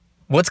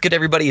What's good,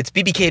 everybody? It's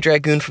BBK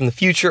Dragoon from the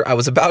future. I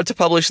was about to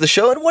publish the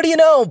show, and what do you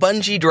know?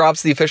 Bungie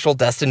drops the official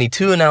Destiny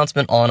 2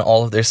 announcement on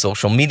all of their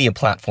social media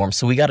platforms.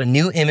 So we got a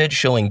new image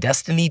showing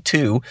Destiny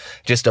 2,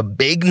 just a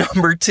big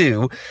number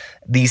 2.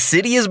 The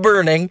city is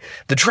burning.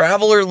 The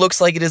Traveler looks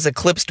like it is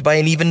eclipsed by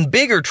an even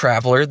bigger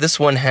Traveler. This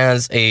one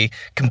has a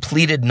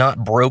completed,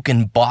 not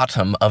broken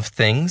bottom of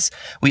things.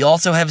 We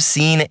also have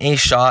seen a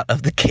shot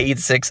of the Cayde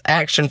 6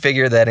 action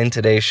figure that in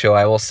today's show,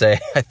 I will say,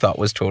 I thought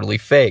was totally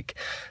fake.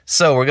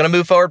 So we're going to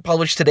move forward,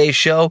 publish today's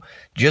show.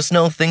 Just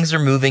know things are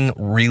moving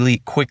really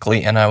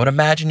quickly, and I would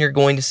imagine you're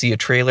going to see a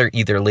trailer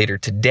either later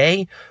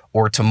today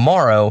or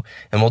tomorrow,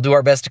 and we'll do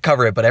our best to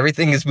cover it, but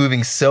everything is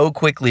moving so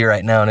quickly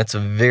right now, and it's a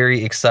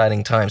very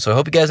exciting time. So I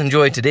hope you guys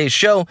enjoyed today's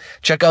show.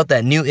 Check out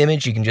that new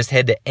image. You can just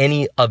head to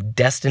any of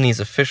Destiny's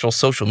official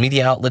social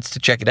media outlets to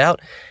check it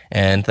out,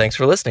 and thanks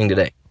for listening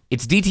today.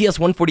 It's DTS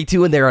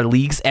 142, and there are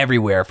leaks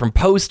everywhere, from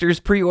posters,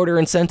 pre-order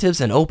incentives,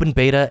 and open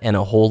beta, and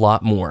a whole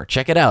lot more.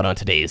 Check it out on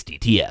today's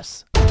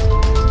DTS.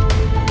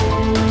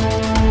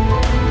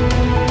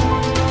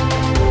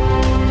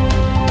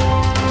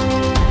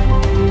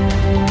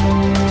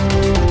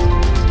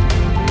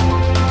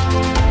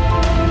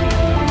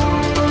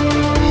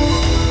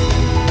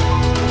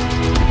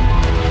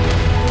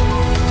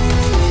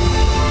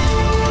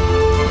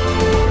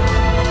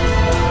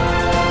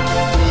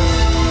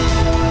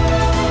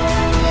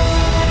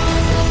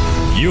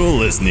 You're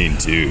listening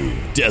to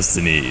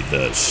Destiny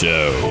the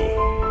Show.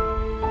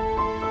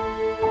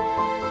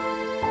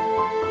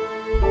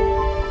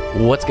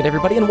 What's good,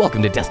 everybody, and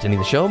welcome to Destiny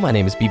the Show. My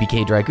name is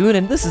BBK Dragoon,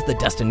 and this is the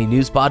Destiny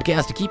News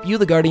Podcast to keep you,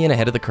 the Guardian,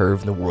 ahead of the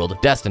curve in the world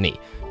of Destiny.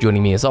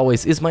 Joining me, as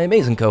always, is my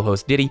amazing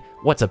co-host, Diddy.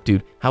 What's up,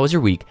 dude? How was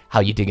your week? How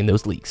you digging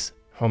those leaks?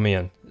 Oh,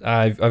 man.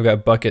 I've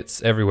got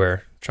buckets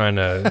everywhere trying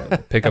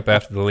to pick up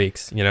after the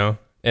leaks, you know?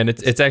 And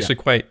it's actually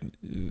quite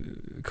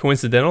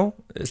coincidental.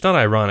 It's not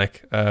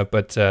ironic,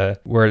 but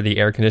where the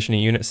air conditioning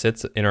unit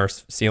sits in our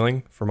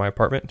ceiling for my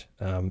apartment,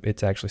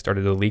 it's actually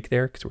started to leak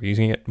there because we're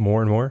using it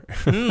more and more.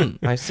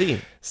 I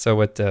see.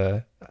 So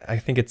I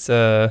think it's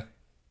a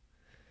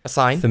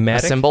sign,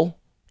 thematic, a symbol.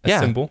 A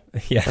symbol.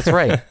 Yeah, that's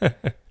right.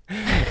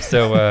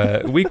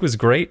 So week was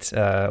great.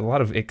 A lot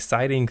of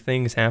exciting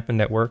things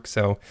happened at work.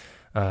 So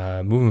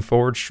moving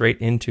forward straight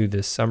into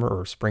this summer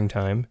or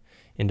springtime.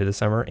 Into the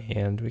summer,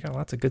 and we got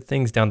lots of good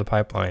things down the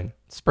pipeline.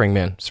 Spring,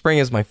 man. Spring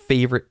is my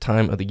favorite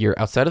time of the year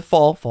outside of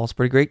fall. Fall's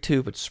pretty great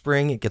too, but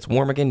spring, it gets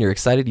warm again. You're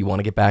excited. You want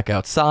to get back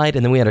outside.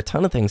 And then we had a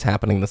ton of things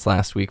happening this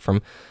last week,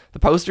 from the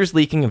posters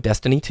leaking of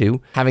Destiny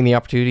 2, having the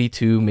opportunity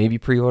to maybe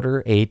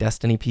pre-order a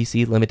Destiny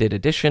PC limited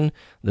edition,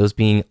 those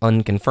being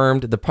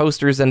unconfirmed. The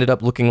posters ended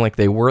up looking like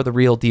they were the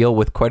real deal,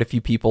 with quite a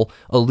few people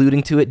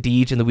alluding to it.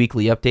 Deej in the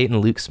weekly update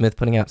and Luke Smith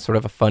putting out sort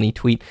of a funny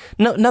tweet.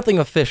 No, nothing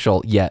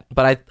official yet,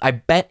 but I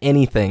bet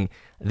anything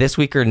this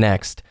week or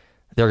next,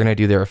 they're going to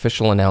do their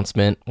official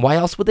announcement. Why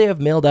else would they have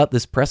mailed out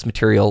this press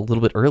material a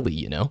little bit early,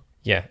 you know?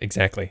 Yeah,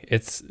 exactly.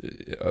 It's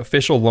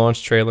official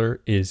launch trailer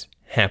is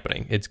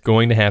happening. It's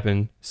going to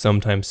happen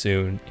sometime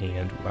soon,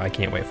 and I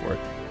can't wait for it.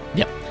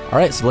 Yep. All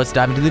right, so let's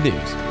dive into the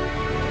news.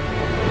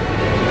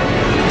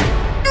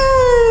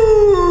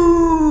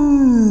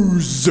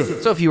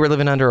 So if you were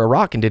living under a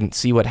rock and didn't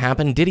see what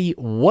happened, Diddy,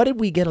 what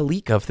did we get a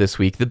leak of this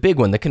week? The big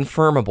one, the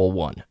confirmable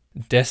one.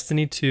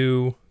 Destiny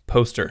 2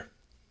 poster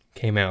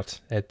came out.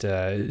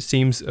 It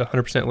seems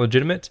 100%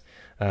 legitimate.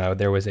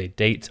 There was a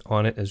date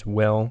on it as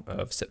well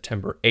of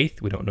September 8th.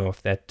 We don't know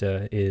if that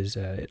is...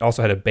 it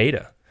also had a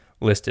beta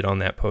listed on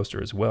that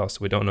poster as well, so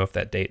we don't know if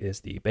that date is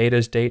the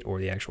beta's date or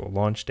the actual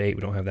launch date.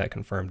 We don't have that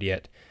confirmed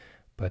yet,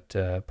 but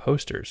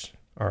posters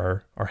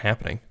are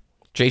happening.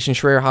 Jason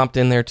Schreier hopped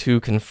in there to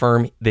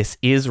confirm this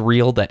is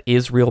real. That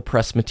is real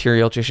press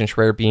material. Jason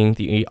Schreier being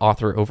the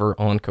author over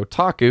on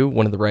Kotaku,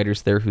 one of the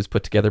writers there who's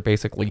put together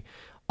basically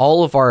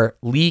all of our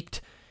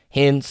leaked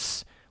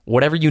hints,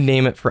 whatever you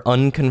name it, for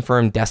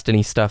unconfirmed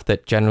Destiny stuff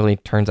that generally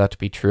turns out to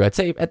be true. I'd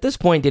say at this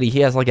point, Diddy, he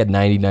has like a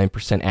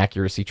 99%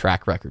 accuracy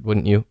track record,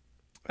 wouldn't you?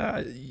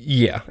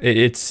 Yeah,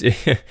 it's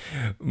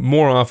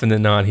more often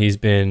than not, he's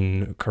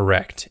been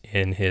correct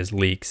in his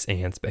leaks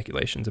and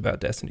speculations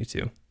about Destiny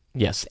 2.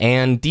 Yes,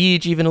 and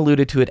Deej even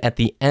alluded to it at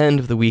the end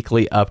of the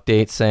weekly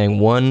update, saying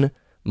one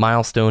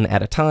milestone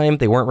at a time.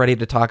 They weren't ready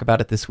to talk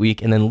about it this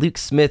week, and then Luke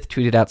Smith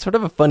tweeted out sort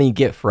of a funny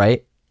gif,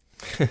 right?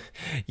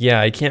 Yeah,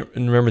 I can't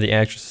remember the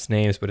actress's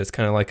names, but it's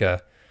kind of like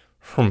a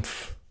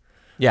humph.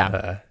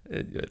 Yeah.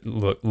 It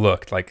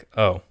looked like,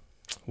 oh,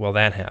 well,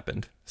 that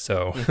happened.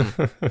 So.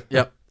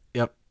 Yep.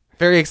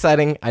 Very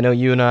exciting. I know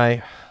you and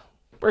I,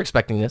 we're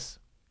expecting this.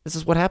 This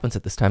is what happens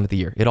at this time of the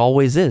year. It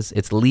always is.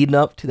 It's leading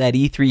up to that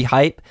E3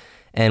 hype,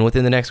 and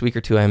within the next week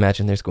or two, I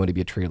imagine there's going to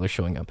be a trailer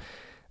showing up.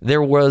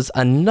 There was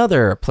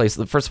another place.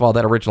 First of all,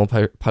 that original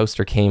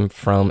poster came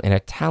from an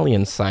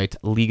Italian site,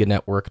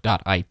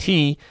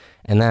 liganetwork.it,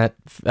 and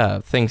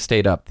that thing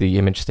stayed up. The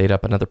image stayed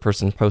up. Another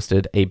person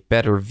posted a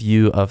better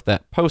view of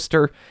that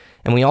poster.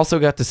 And we also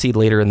got to see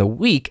later in the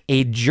week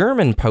a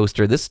German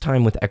poster, this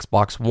time with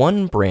Xbox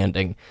One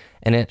branding,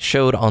 and it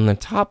showed on the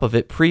top of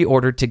it,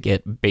 pre-ordered to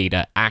get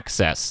beta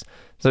access.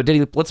 So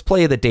Diddy, let's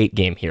play the date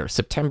game here.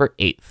 September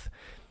 8th.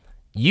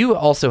 You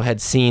also had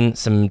seen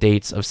some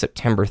dates of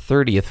September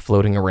 30th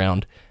floating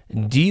around.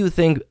 Do you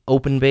think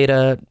open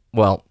beta,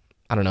 well,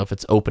 I don't know if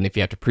it's open if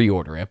you have to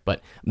pre-order it,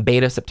 but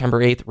beta September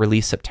 8th,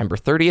 release September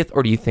 30th,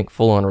 or do you think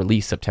full-on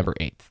release September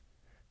 8th?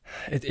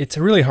 It's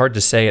really hard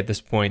to say at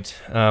this point.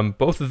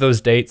 Both of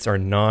those dates are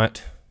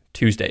not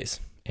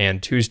Tuesdays,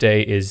 and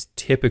Tuesday is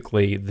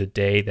typically the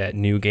day that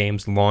new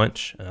games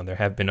launch. There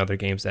have been other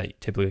games that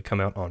typically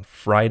come out on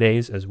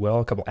Fridays as well,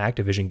 a couple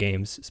Activision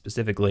games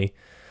specifically,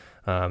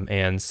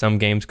 and some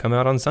games come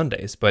out on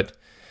Sundays. But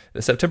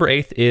September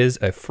 8th is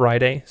a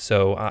Friday,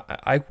 so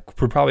I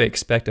would probably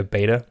expect a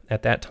beta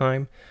at that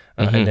time.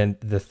 And then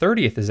the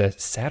 30th is a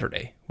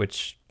Saturday,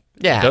 which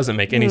doesn't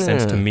make any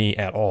sense to me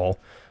at all.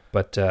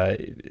 But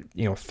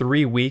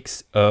 3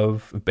 weeks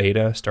of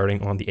beta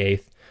starting on the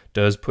 8th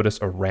does put us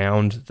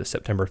around the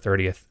September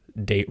 30th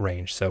date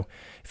range. So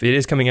if it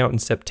is coming out in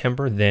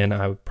September, then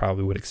I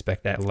probably would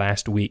expect that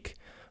last week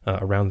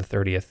around the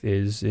 30th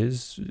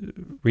is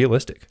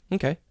realistic.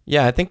 Okay.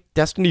 Yeah, I think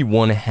Destiny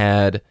 1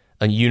 had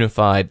a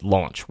unified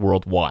launch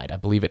worldwide. I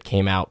believe it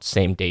came out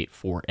same date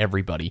for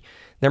everybody.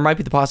 There might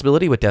be the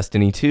possibility with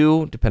Destiny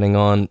 2, depending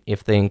on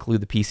if they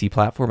include the PC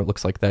platform. It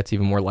looks like that's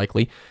even more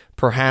likely.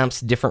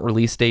 Perhaps different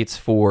release dates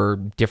for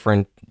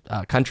different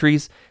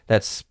countries.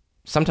 That's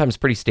sometimes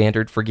pretty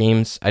standard for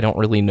games. I don't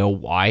really know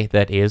why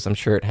that is. I'm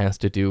sure it has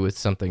to do with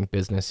something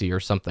businessy or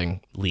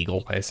something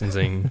legal.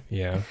 Licensing,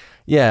 yeah.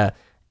 Yeah,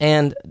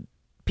 and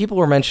people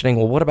were mentioning,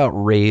 well, what about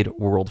Raid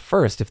World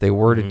First? If they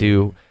were to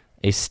do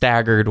a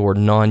staggered or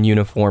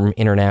non-uniform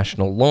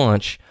international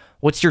launch,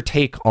 what's your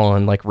take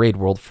on like Raid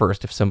World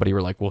First if somebody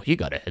were like, well, he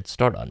got a head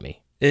start on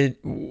me?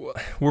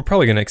 We're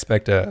probably going to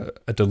expect a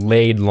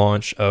delayed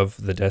launch of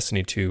the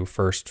Destiny 2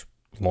 first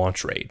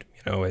launch raid.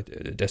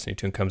 Destiny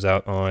 2 comes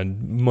out on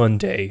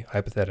Monday,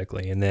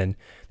 hypothetically, and then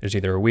there's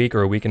either a week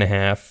or a week and a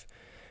half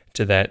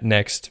to that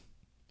next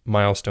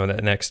milestone,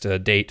 that next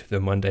date, the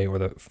Monday or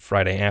the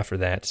Friday after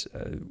that,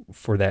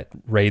 for that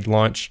raid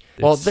launch.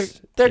 Well,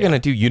 they're going to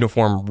do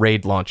uniform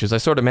raid launches. I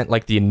sort of meant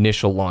like the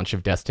initial launch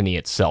of Destiny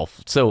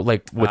itself. So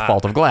like with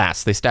Vault of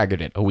Glass, they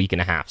staggered it a week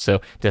and a half. So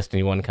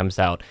Destiny 1 comes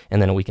out,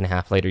 and then a week and a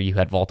half later, you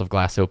had Vault of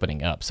Glass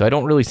opening up. So I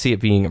don't really see it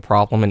being a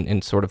problem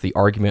in sort of the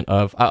argument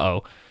of,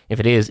 if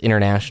it is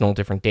international,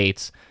 different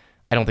dates,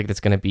 I don't think that's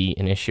going to be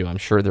an issue. I'm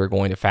sure they're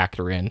going to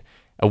factor in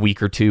a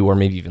week or two, or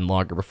maybe even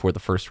longer before the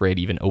first raid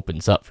even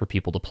opens up for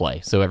people to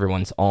play. So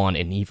everyone's on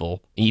an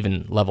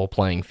even level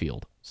playing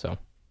field. So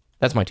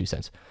that's my 2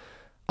 cents.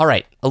 All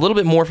right, a little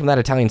bit more from that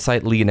Italian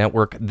site, Liga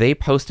Network. They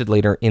posted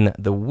later in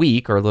the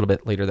week, or a little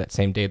bit later that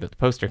same day that the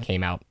poster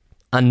came out,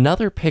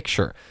 another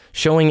picture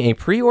showing a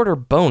pre-order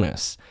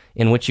bonus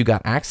in which you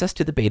got access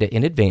to the beta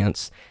in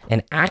advance,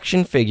 an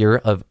action figure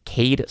of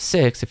Cayde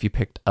 6 if you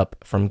picked up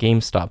from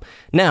GameStop.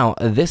 Now,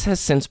 this has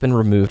since been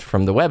removed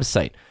from the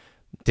website.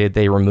 Did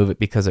they remove it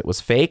because it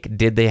was fake?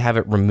 Did they have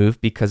it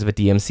removed because of a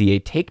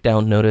DMCA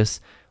takedown notice?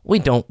 We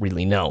don't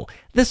really know.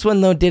 This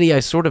one, though, Diddy, I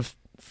sort of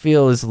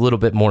feel is a little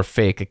bit more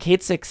fake. A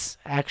Cayde 6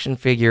 action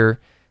figure,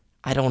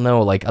 I don't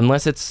know, like,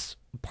 unless it's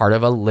part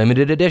of a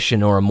limited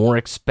edition or a more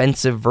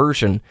expensive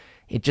version,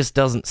 it just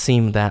doesn't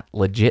seem that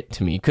legit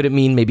to me. Could it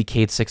mean maybe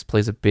Cayde 6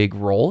 plays a big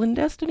role in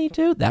Destiny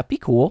 2? That'd be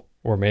cool.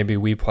 Or maybe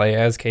we play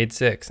as Cayde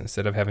 6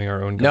 instead of having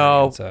our own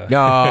Guardians.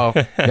 No.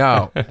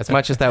 As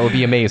much as that would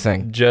be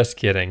amazing. Just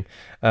kidding.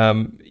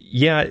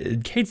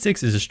 Cayde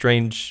 6 is a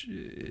strange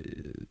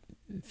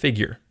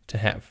figure to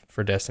have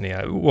for Destiny.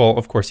 Well,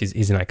 of course,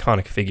 he's an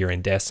iconic figure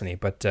in Destiny,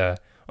 but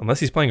unless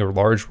he's playing a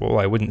large role,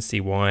 I wouldn't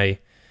see why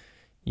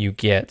you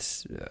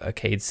get a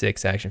Cayde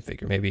 6 action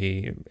figure.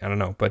 Maybe, I don't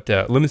know. But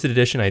limited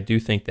edition, I do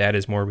think that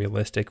is more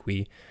realistic.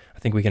 I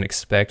think we can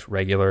expect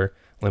regular,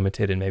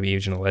 limited, and maybe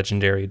even a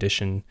legendary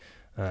edition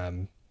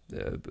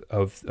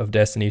of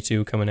Destiny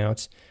 2 coming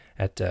out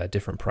at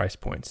different price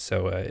points.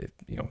 So,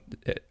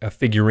 a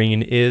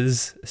figurine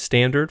is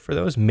standard for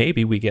those.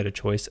 Maybe we get a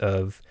choice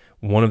of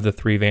one of the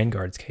 3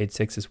 Vanguards. Cayde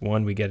 6 is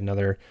one. We get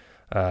another,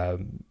 I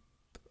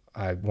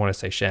want to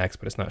say Shaxx,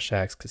 but it's not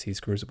Shaxx because he's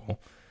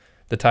Crucible.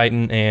 The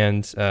Titan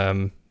and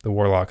the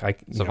Warlock.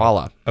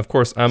 Zavala. Of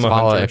course, I'm Zavala,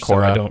 a hunter, so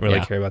I don't really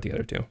yeah. care about the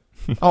other 2.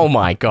 Oh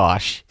my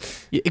gosh.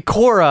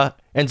 Korra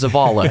and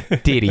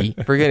Zavala, Diddy,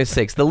 for goodness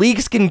sakes. The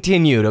leaks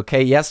continued,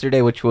 okay?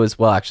 Yesterday, which was,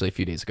 well, actually a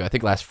few days ago. I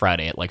think last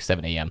Friday at like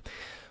 7 a.m.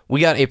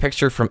 We got a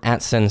picture from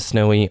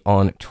 @SenSnowy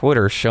on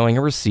Twitter showing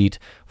a receipt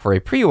for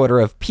a pre-order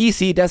of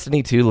PC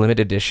Destiny 2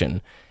 Limited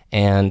Edition.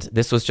 And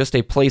this was just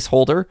a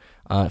placeholder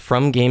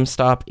from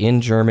GameStop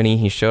in Germany.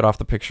 He showed off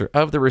the picture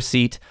of the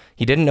receipt.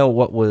 He didn't know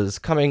what was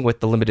coming with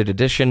the limited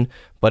edition,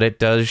 but it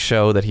does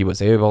show that he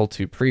was able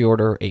to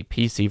pre-order a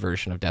PC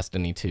version of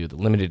Destiny 2. The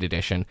limited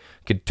edition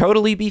could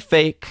totally be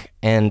fake.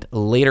 And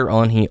later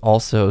on, he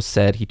also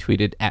said, he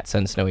tweeted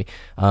 @SenSnowy,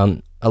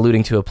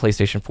 alluding to a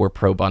PlayStation 4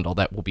 Pro bundle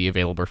that will be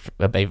available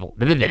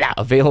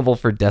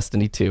for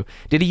Destiny 2.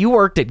 Diddy, you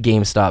worked at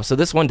GameStop, so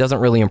this one doesn't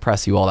really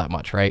impress you all that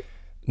much, right?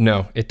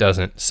 No, it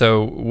doesn't.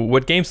 So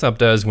what GameStop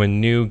does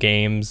when new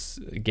games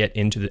get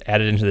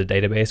added into the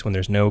database, when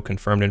there's no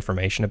confirmed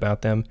information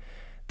about them,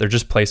 they're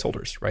just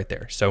placeholders right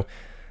there. So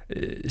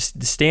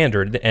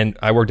standard, and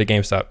I worked at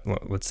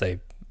GameStop, let's say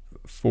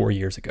 4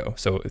 years ago,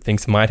 so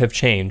things might have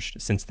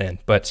changed since then,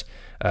 but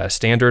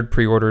standard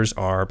pre-orders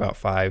are about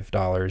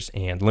 $5,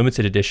 and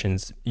limited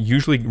editions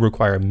usually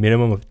require a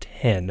minimum of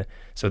 10.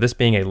 So this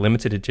being a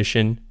limited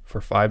edition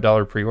for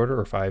 $5 pre-order,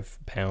 or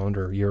 £5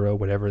 or euro,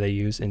 whatever they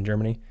use in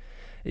Germany,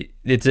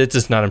 it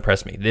does not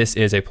impress me. This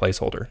is a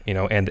placeholder,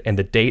 and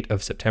the date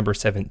of September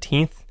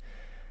 17th,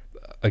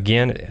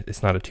 again,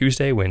 it's not a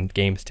Tuesday when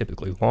games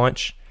typically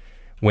launch.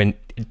 When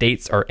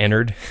dates are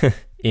entered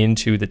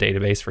into the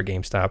database for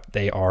GameStop,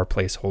 they are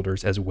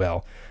placeholders as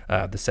well.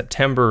 The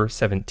September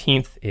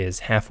 17th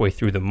is halfway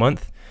through the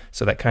month,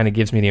 so that kind of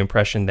gives me the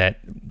impression that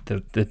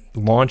the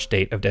launch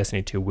date of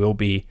Destiny 2 will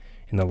be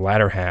in the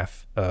latter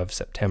half of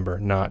September,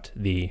 not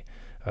the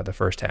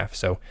first half.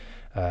 So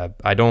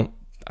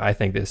I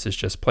think this is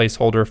just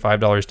placeholder,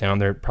 $5 down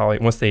there. Probably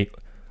once they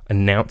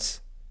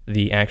announce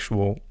the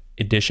actual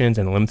editions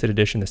and the limited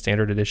edition, the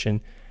standard edition,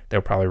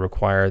 they'll probably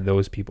require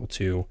those people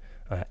to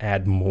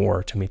add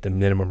more to meet the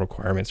minimum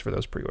requirements for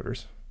those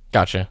pre-orders.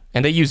 Gotcha.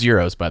 And they use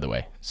euros, by the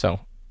way.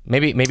 So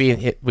maybe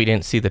we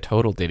didn't see the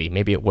total, did he?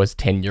 Maybe it was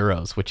 10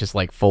 euros, which is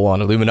like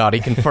full-on Illuminati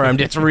confirmed.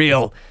 It's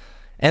real.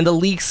 And the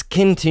leaks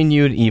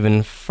continued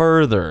even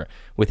further,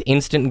 with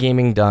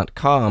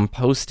InstantGaming.com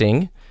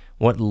posting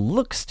what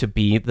looks to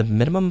be the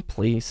minimum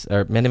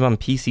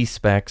PC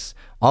specs,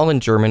 all in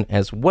German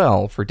as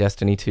well, for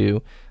Destiny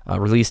 2,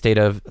 release date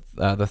of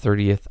the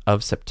 30th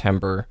of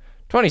September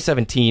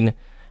 2017.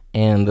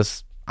 And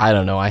this, I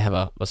don't know, I have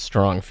a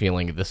strong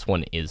feeling this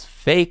one is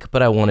fake,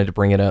 but I wanted to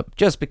bring it up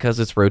just because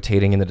it's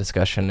rotating in the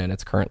discussion and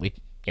it's currently,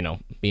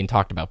 being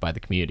talked about by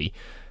the community.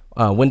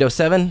 Windows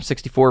 7,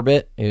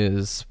 64-bit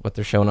is what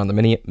they're showing on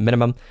the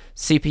minimum.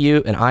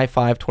 CPU, an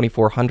i5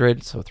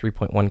 2400, so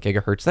 3.1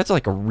 gigahertz. That's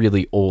like a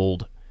really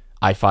old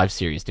i5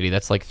 series, Diddy.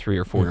 That's like 3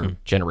 or 4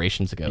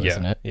 generations ago,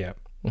 isn't it? Yeah.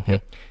 Mm-hmm.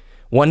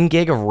 1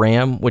 gig of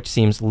RAM, which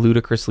seems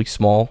ludicrously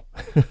small.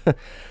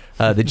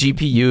 The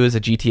GPU is a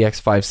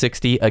GTX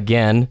 560.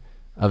 Again,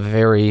 a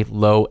very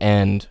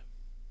low-end,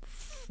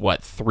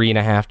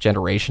 3.5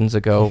 generations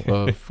ago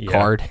of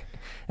card.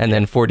 And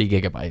then 40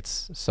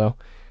 gigabytes. So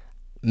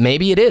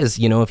maybe it is.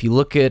 If you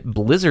look at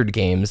Blizzard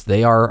games,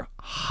 they are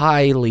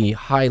highly,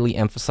 highly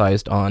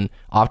emphasized on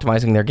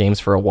optimizing their games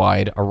for a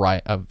wide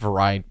array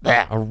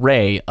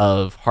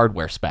of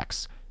hardware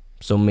specs.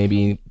 So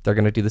maybe they're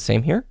going to do the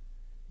same here?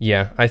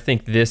 Yeah, I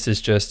think this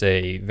is just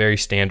a very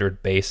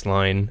standard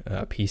baseline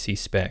PC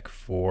spec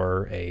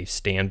for a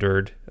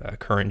standard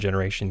current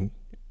generation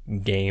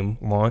game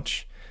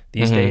launch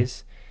these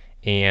days.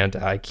 And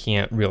I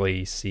can't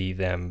really see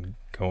them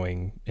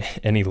going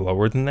any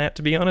lower than that,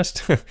 to be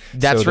honest.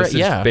 That's so right.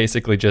 This is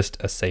basically just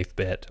a safe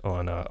bet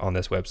on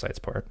this website's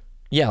part.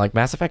 Yeah, like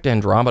Mass Effect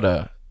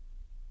Andromeda,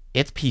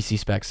 its PC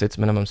specs, its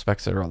minimum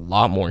specs are a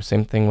lot more.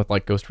 Same thing with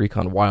like Ghost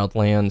Recon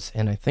Wildlands,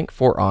 and I think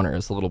For Honor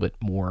is a little bit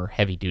more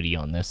heavy duty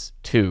on this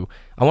too.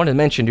 I wanted to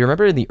mention, do you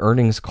remember the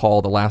earnings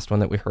call, the last one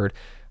that we heard?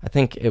 I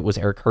think it was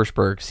Eric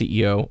Hirschberg,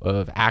 CEO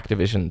of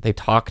Activision. They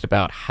talked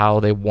about how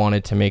they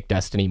wanted to make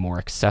Destiny more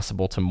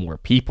accessible to more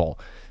people.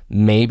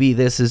 Maybe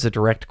this is a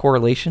direct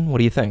correlation. What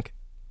do you think?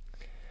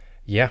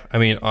 Yeah, I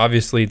mean,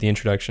 obviously the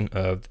introduction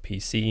of the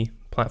PC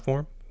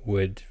platform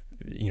would,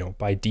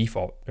 by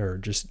default, or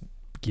just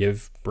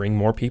bring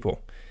more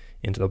people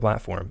into the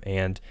platform,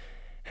 and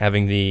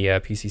having the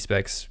PC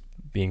specs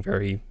being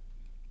very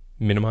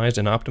minimized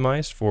and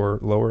optimized for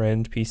lower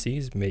end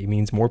PCs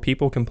means more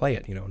people can play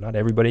it. Not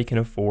everybody can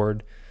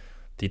afford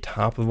the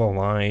top of the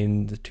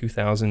line, the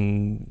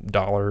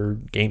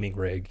 $2,000 gaming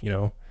rig.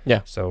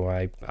 Yeah. So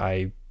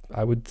I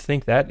would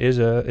think that is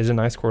a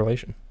nice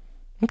correlation.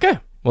 Okay.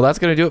 Well, that's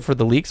going to do it for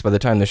the leaks. By the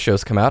time the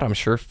shows come out, I'm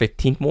sure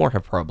 15 more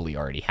have probably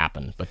already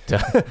happened. But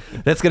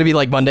that's going to be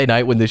like Monday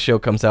night when this show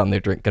comes out and they're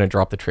going to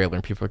drop the trailer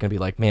and people are going to be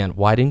like, man,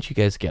 why didn't you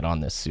guys get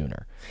on this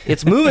sooner?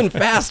 It's moving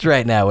fast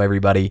right now,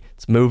 everybody.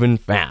 It's moving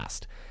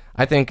fast.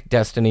 I think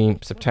Destiny,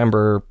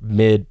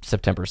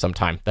 mid-September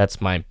sometime.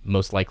 That's my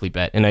most likely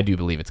bet, and I do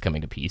believe it's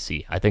coming to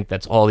PC. I think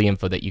that's all the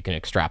info that you can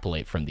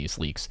extrapolate from these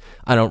leaks.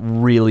 I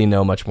don't really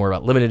know much more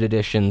about limited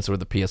editions or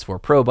the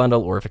PS4 Pro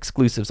bundle, or if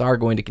exclusives are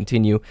going to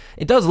continue.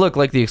 It does look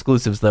like the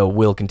exclusives, though,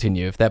 will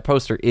continue. If that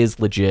poster is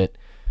legit,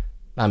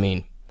 I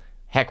mean,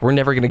 heck, we're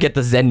never going to get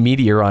the Zen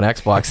Meteor on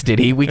Xbox, did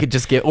he? We could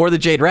just get, or the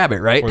Jade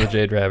Rabbit, right? Or the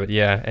Jade Rabbit,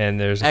 yeah. And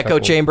there's Echo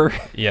Chamber.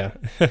 Yeah.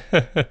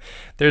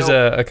 There's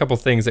a couple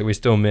things that we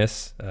still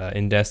miss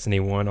in Destiny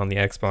 1 on the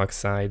Xbox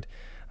side.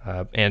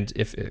 And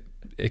if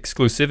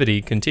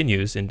exclusivity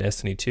continues in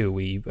Destiny 2,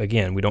 we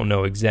don't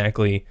know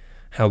exactly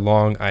how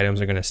long items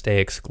are going to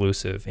stay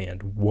exclusive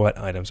and what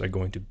items are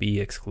going to be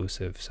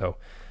exclusive. So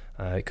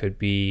it could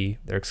be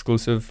they're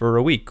exclusive for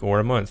a week or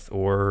a month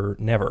or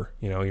never.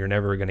 You're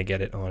never going to get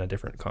it on a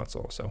different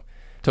console. So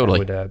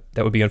totally, that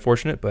would be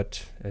unfortunate,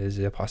 but it is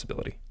a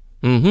possibility.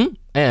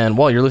 And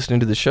while you're listening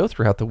to the show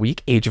throughout the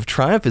week, Age of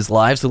Triumph is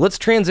live, so let's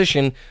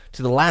transition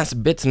to the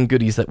last bits and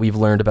goodies that we've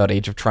learned about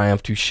Age of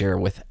Triumph to share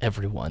with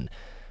everyone.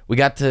 We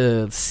got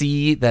to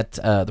see that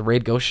the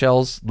raid ghost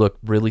shells look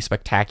really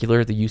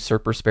spectacular. The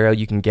Usurper Sparrow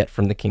you can get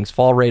from the King's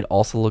Fall raid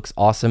also looks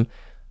awesome.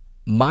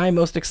 My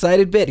most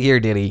excited bit here,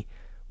 Diddy,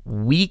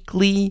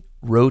 weekly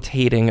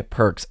rotating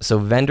perks. So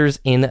vendors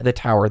in the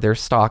tower, their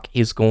stock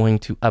is going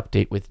to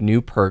update with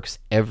new perks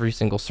every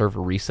single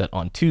server reset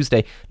on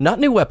Tuesday. Not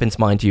new weapons,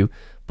 mind you,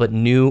 but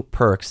new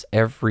perks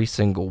every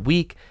single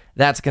week.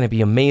 That's going to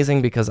be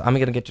amazing because I'm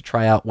going to get to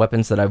try out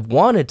weapons that I've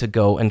wanted to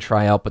go and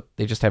try out, but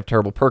they just have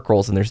terrible perk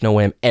rolls, and there's no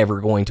way I'm ever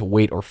going to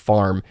wait or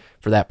farm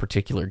for that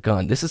particular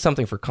gun. This is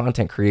something for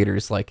content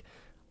creators like,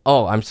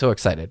 oh, I'm so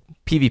excited.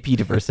 PvP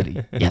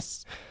diversity.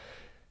 Yes.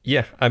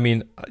 Yeah, I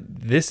mean,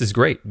 this is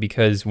great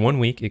because one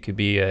week it could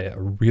be a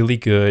really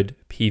good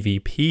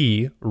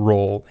PvP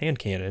roll hand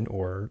cannon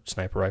or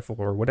sniper rifle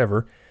or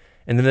whatever,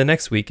 and then the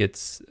next week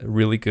it's a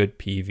really good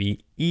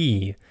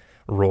PvE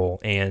roll,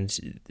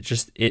 and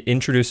just it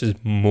introduces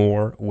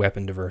more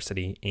weapon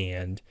diversity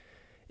and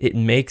it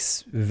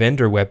makes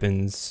vendor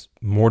weapons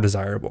more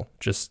desirable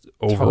just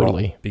overall.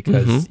 Totally.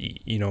 Because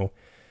you know,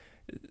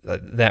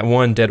 that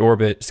one Dead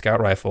Orbit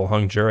scout rifle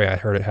hung jury, I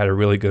heard it had a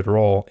really good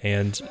roll,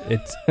 and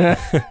it's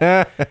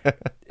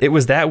it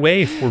was that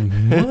way for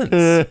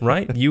months,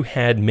 right? You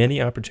had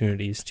many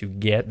opportunities to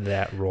get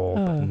that roll,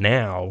 but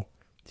now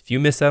if you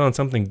miss out on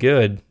something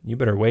good, you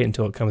better wait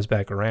until it comes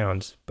back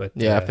around. But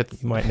yeah,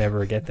 you might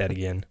never get that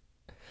again.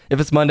 If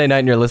it's Monday night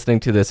and you're listening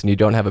to this and you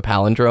don't have a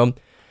palindrome,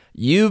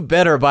 you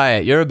better buy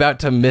it. You're about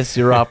to miss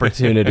your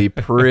opportunity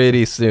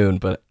pretty soon,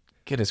 but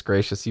goodness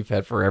gracious, you've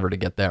had forever to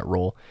get that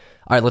roll.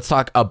 All right, let's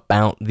talk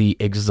about the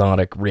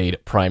exotic raid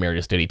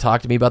primaries. Did he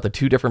talk to me about the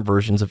two different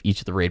versions of each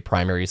of the raid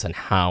primaries and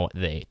how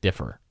they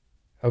differ?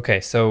 Okay,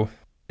 so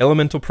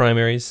elemental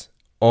primaries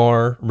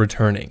are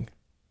returning.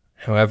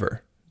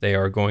 However, they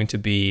are going to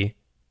be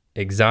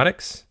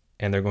exotics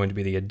and they're going to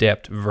be the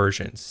adept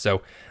versions.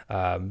 So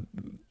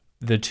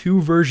the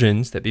two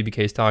versions that BBK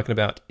is talking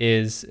about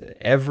is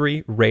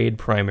every raid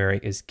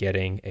primary is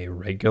getting a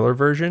regular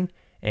version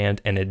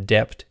and an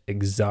adept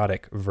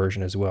exotic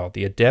version as well.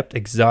 The adept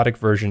exotic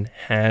version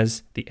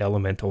has the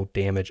elemental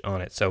damage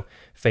on it. So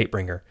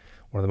Fatebringer,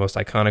 one of the most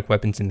iconic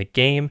weapons in the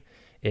game,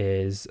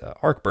 is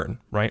arc burn,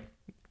 right?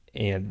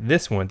 And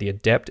this one, the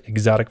adept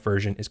exotic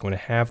version, is going to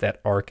have that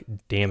arc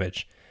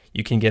damage.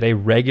 You can get a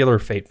regular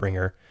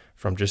Fatebringer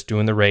from just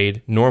doing the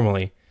raid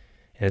normally,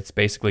 and it's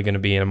basically going to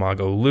be an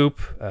Imago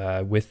loop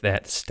with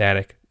that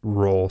static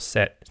roll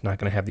set. It's not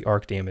going to have the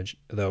arc damage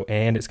though,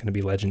 and it's going to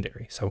be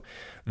legendary. So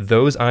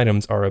those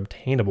items are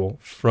obtainable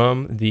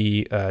from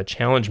the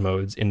challenge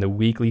modes in the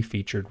weekly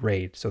featured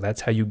raid. So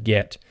that's how you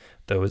get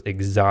those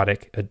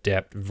exotic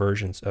adept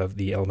versions of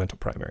the elemental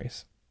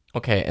primaries.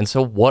 Okay, and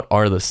so what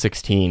are the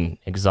 16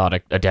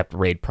 exotic adept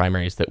raid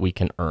primaries that we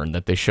can earn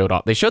that they showed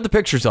off? They showed the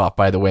pictures off,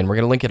 by the way, and we're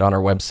going to link it on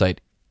our website.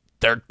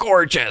 They're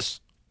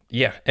gorgeous.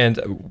 Yeah,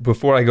 and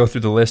before I go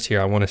through the list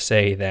here, I want to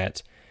say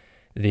that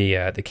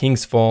the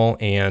King's Fall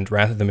and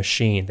Wrath of the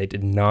Machine, they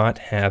did not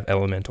have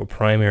elemental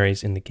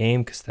primaries in the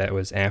game because that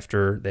was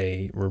after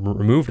they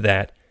removed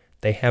that.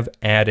 They have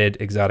added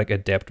exotic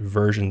adept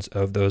versions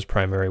of those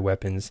primary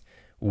weapons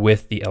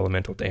with the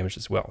elemental damage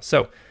as well.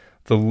 So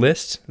the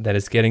list that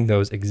is getting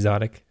those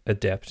exotic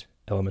adept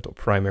elemental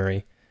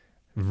primary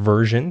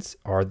versions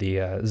are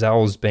the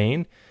Zowl's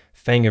Bane,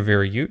 Fang of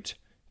Virut,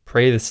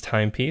 Pray This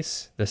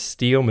Timepiece, the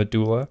Steel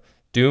Medulla,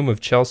 Doom of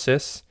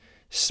Chelsis,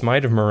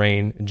 Smite of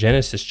Moraine,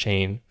 Genesis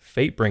Chain,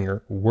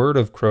 Fatebringer, Word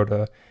of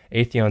Crota,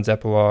 Atheon's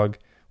Epilogue,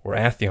 or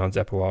Atheon's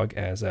Epilogue,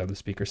 as the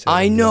speaker said.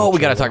 I know, we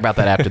got to talk about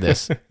that after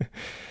this.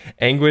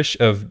 Anguish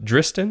of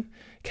Dristan,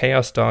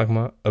 Chaos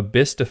Dogma,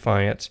 Abyss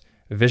Defiant,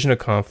 Vision of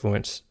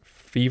Confluence,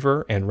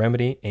 Fever and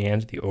Remedy,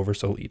 and the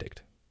Oversoul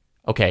Edict.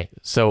 Okay,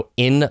 so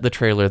in the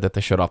trailer that they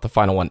showed off, the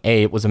final one,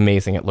 it was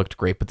amazing, it looked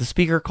great, but the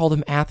speaker called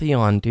him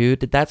Atheon, dude.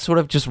 Did that sort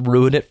of just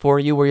ruin it for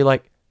you, where you're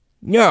like,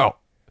 no,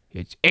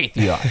 it's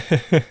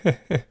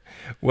Atheon?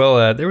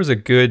 Well, there was a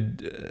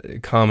good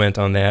comment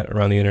on that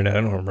around the internet.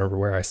 I don't remember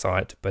where I saw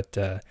it, but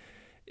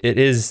it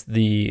is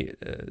the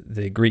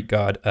Greek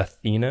god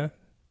Athena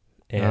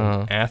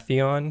and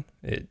Atheon.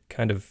 It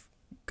kind of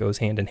goes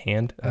hand in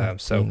hand.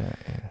 But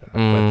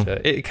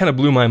it kind of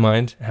blew my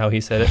mind how he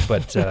said it.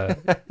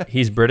 But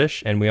he's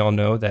British, and we all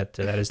know that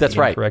is the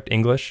incorrect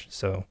English.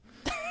 So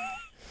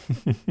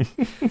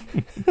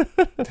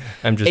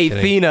I'm just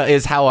Athena kidding.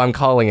 Is how I'm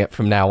calling it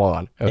from now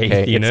on.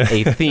 Okay, Athena.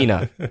 It's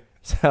Athena.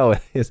 That's how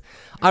it is.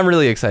 I'm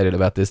really excited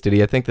about this,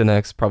 Diddy. I think the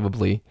next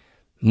probably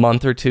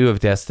month or two of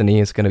Destiny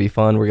is going to be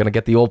fun. We're going to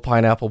get the old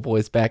Pineapple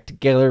Boys back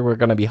together. We're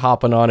going to be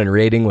hopping on and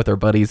raiding with our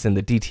buddies in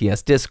the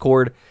DTS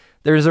Discord.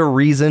 There's a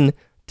reason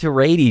to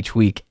raid each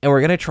week, and we're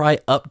going to try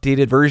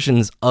updated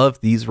versions of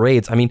these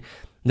raids. I mean,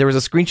 there was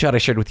a screenshot I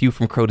shared with you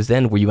from Crota's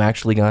End where you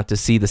actually got to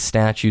see the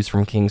statues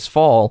from King's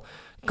Fall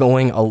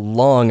going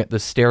along the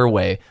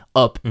stairway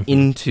up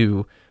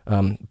into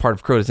part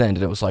of Crota's End,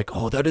 and it was like,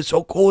 oh, that is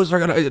so cool. Is there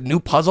a new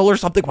puzzle or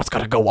something? What's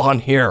going to go on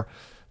here?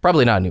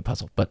 Probably not a new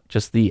puzzle, but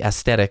just the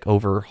aesthetic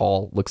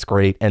overhaul looks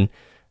great. And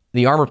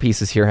the armor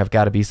pieces here have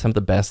got to be some of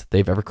the best that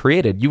they've ever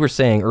created. You were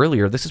saying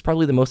earlier, this is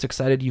probably the most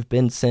excited you've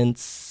been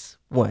since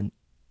when?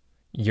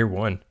 Year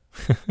one.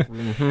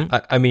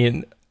 I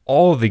mean,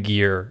 all the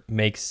gear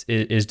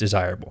is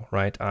desirable,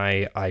 right?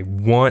 I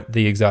want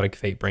the exotic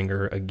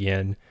Fatebringer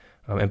again.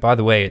 And by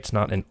the way, it's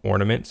not an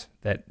ornament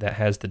that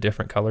has the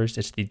different colors.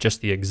 It's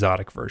just the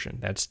exotic version.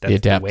 That's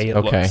the way it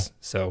looks.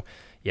 So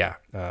yeah.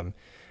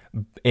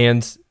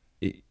 And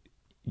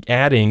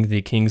adding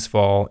the King's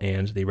Fall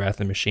and the Wrath of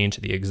the Machine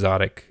to the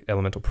exotic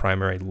elemental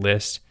primary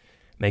list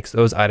makes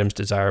those items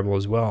desirable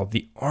as well.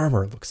 The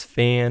armor looks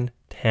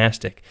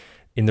fantastic.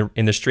 In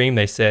the stream,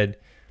 they said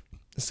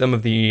some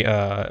of the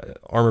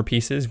armor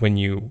pieces, when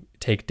you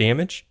take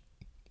damage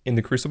in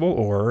the Crucible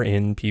or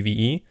in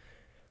PvE,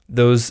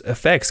 those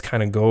effects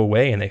kind of go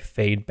away and they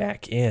fade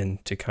back in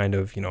to kind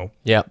of,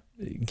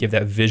 give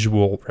that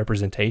visual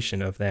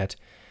representation of that.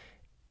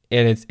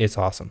 And it's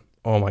awesome.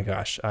 Oh my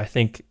gosh. I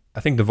think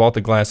the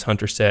Vaulted Glass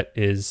Hunter set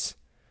is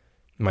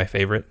my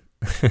favorite.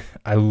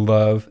 I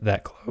love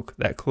that cloak.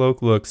 That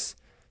cloak looks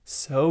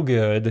so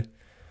good.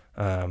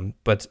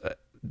 But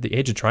the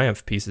Age of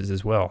Triumph pieces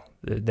as well.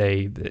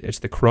 It's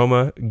the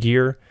chroma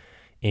gear,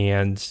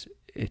 and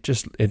it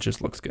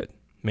just looks good.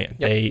 Man,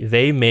 yep.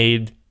 They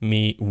made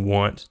me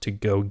want to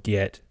go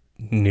get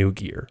new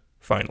gear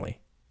finally.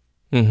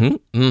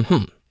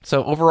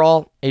 So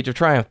overall, Age of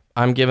Triumph,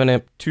 I'm giving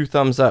it 2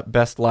 thumbs up.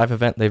 Best live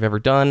event they've ever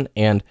done.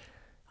 And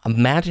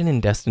imagine in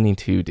Destiny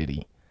 2,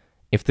 Diddy,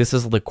 if this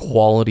is the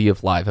quality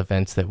of live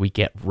events that we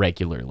get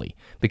regularly,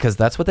 because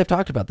that's what they've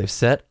talked about. They've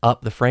set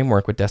up the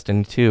framework with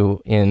Destiny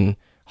 2 in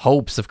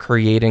hopes of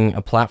creating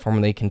a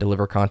platform they can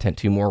deliver content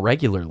to more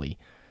regularly.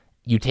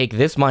 You take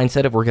this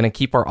mindset of we're going to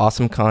keep our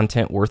awesome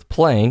content worth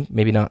playing,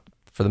 maybe not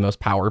for the most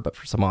power, but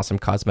for some awesome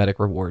cosmetic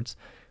rewards.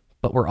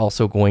 But we're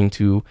also going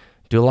to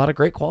do a lot of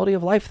great quality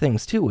of life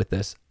things too with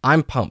this.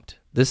 I'm pumped.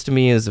 This to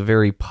me is a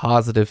very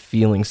positive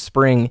feeling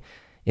spring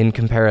in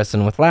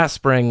comparison with last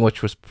spring,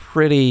 which was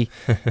pretty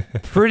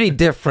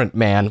different,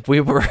 man.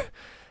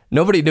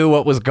 Nobody knew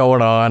what was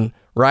going on.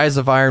 Rise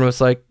of Iron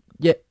was like,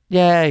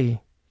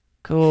 yay.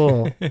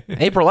 Cool.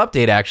 April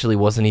update actually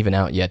wasn't even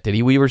out yet, did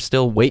he? We were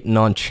still waiting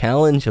on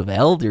Challenge of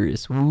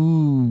Elders.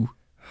 Ooh.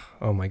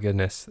 Oh my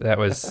goodness, that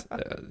was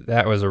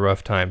a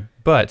rough time.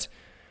 But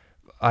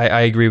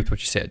I agree with what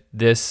you said.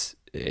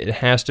 It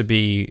has to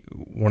be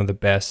one of the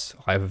best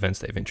live events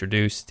they've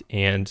introduced.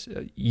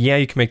 And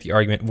you can make the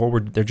argument, well,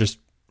 they're just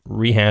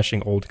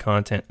rehashing old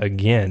content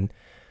again.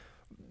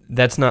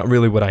 That's not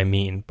really what I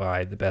mean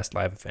by the best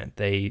live event.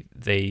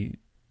 They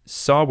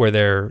saw where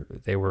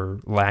they were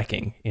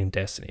lacking in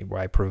Destiny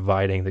by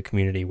providing the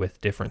community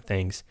with different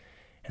things,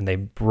 and they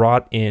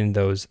brought in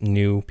those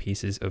new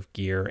pieces of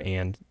gear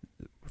and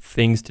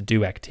things to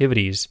do,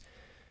 activities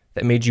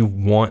that made you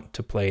want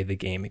to play the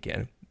game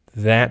again.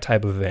 That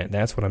type of event,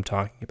 that's what I'm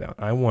talking about.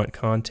 I want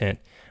content,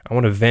 I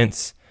want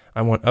events,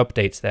 I want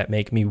updates that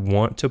make me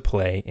want to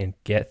play and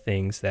get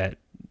things that,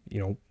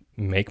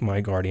 make my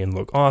Guardian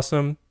look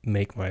awesome,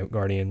 make my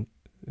Guardian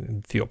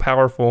feel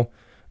powerful.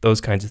 Those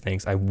kinds of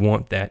things. I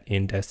want that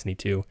in Destiny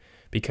 2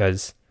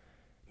 because,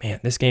 man,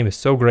 this game is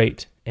so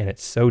great and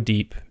it's so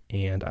deep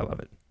and I love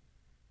it.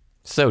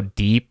 So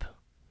deep,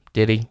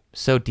 Diddy?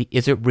 So deep.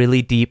 Is it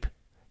really deep?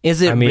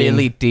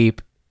 Really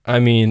deep? I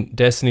mean,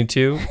 Destiny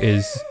 2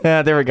 is...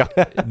 there we go.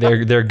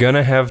 they're going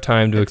to have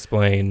time to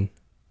explain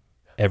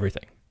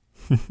everything.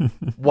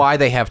 Why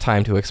they have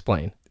time to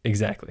explain.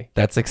 Exactly.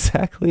 That's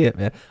exactly it,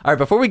 man. All right,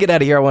 before we get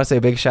out of here, I want to say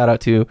a big shout out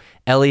to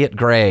Elliot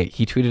Gray.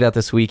 He tweeted out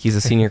this week, he's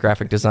a senior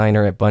graphic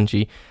designer at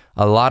Bungie,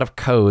 a lot of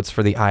codes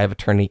for the Eye of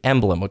Eternity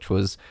emblem, which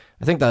was,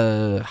 I think,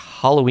 the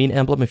Halloween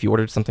emblem. If you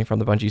ordered something from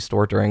the Bungie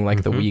store during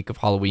the week of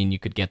Halloween, you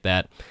could get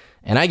that.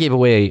 And I gave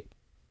away,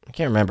 I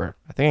can't remember,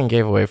 I think I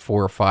gave away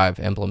 4 or 5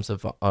 emblems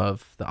of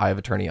the Eye of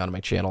Eternity on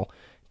my channel,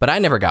 but I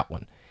never got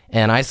one.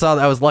 And I saw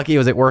that I was lucky. I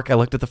was at work. I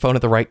looked at the phone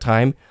at the right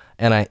time,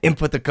 and I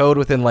input the code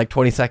within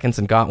 20 seconds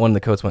and got one. The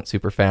codes went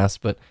super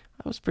fast, but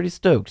I was pretty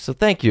stoked. So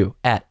thank you,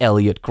 at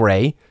Elliot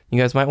Gray. You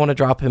guys might want to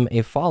drop him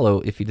a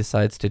follow if he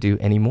decides to do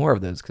any more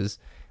of those, because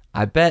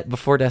I bet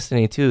before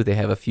Destiny 2, they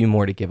have a few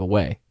more to give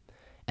away.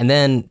 And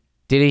then,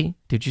 did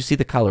you see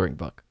the coloring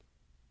book?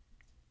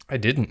 I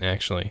didn't,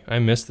 actually. I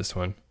missed this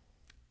one.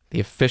 The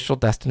official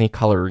Destiny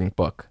coloring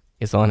book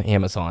is on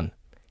Amazon,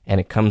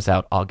 and it comes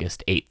out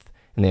August 8th.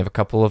 And they have a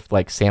couple of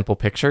sample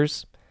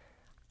pictures.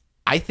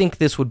 I think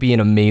this would be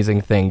an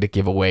amazing thing to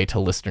give away to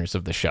listeners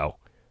of the show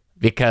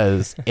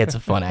because it's a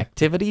fun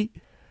activity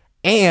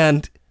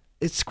and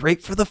it's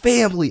great for the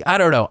family. I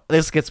don't know.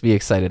 This gets me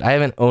excited. I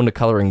haven't owned a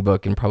coloring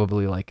book in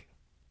probably 20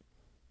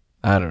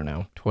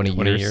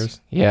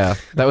 years. Yeah,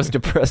 that was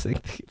depressing.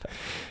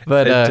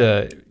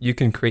 But you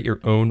can create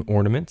your own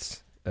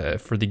ornaments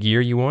for the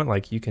gear you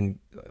want. You can,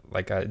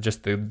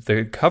 just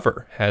the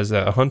cover has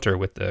a hunter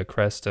with the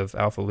crest of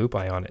Alpha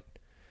Lupi on it.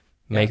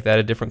 Make that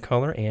a different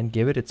color and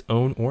give it its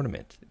own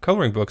ornament.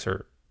 Coloring books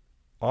are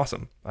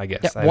awesome, I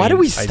guess. Yeah, why did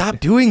we stop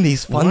doing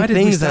these fun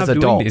things as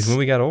adults? When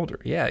we got older?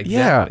 Yeah,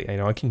 exactly. You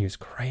know, I can use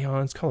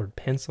crayons, colored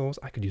pencils.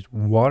 I could use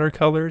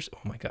watercolors. Oh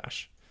my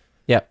gosh.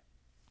 Yep.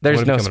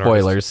 There's no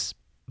spoilers,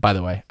 by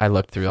the way. I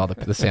looked through all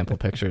the sample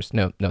pictures.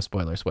 No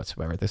spoilers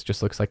whatsoever. This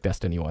just looks like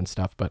Destiny 1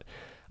 stuff. But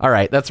all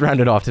right, that's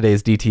rounded off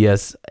today's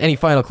DTS. Any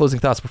final closing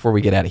thoughts before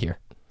we get out of here?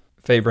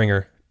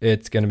 Fatebringer,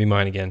 it's going to be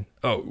mine again.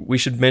 Oh, we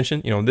should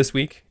mention, this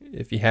week,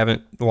 if you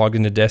haven't logged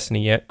into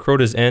Destiny yet,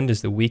 Crota's End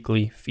is the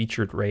weekly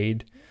featured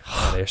raid.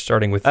 They're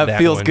starting with that. That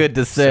feels good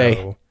to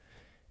say.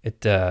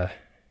 So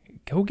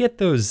go get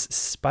those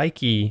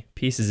spiky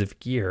pieces of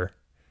gear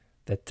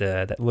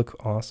that look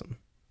awesome.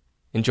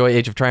 Enjoy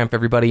Age of Triumph,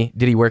 everybody.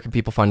 Diddy, where can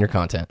people find your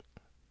content?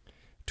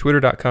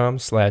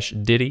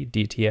 Twitter.com/Diddy,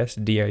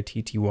 DTS,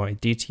 DITTY,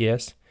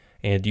 DTS,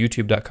 and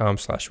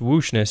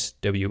YouTube.com/Wooshness,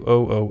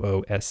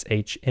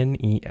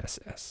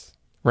 WOOOSHNESS.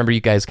 Remember,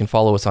 you guys can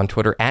follow us on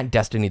Twitter at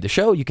Destiny the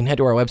Show. You can head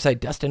to our website,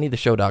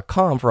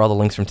 destinytheshow.com, for all the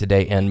links from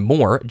today and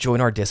more.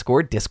 Join our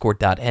Discord,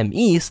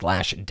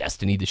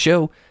 discord.me/Destiny the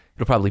Show.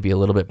 It'll probably be a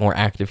little bit more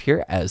active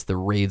here as the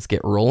raids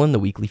get rolling. The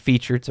weekly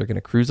features are going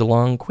to cruise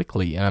along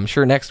quickly. And I'm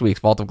sure next week's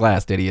Vault of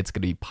Glass, Diddy, it's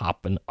going to be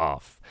popping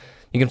off.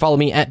 You can follow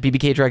me at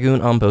BBK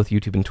Dragoon on both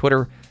YouTube and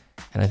Twitter.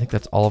 And I think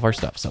that's all of our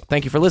stuff. So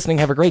thank you for listening.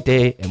 Have a great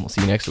day, and we'll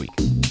see you next week.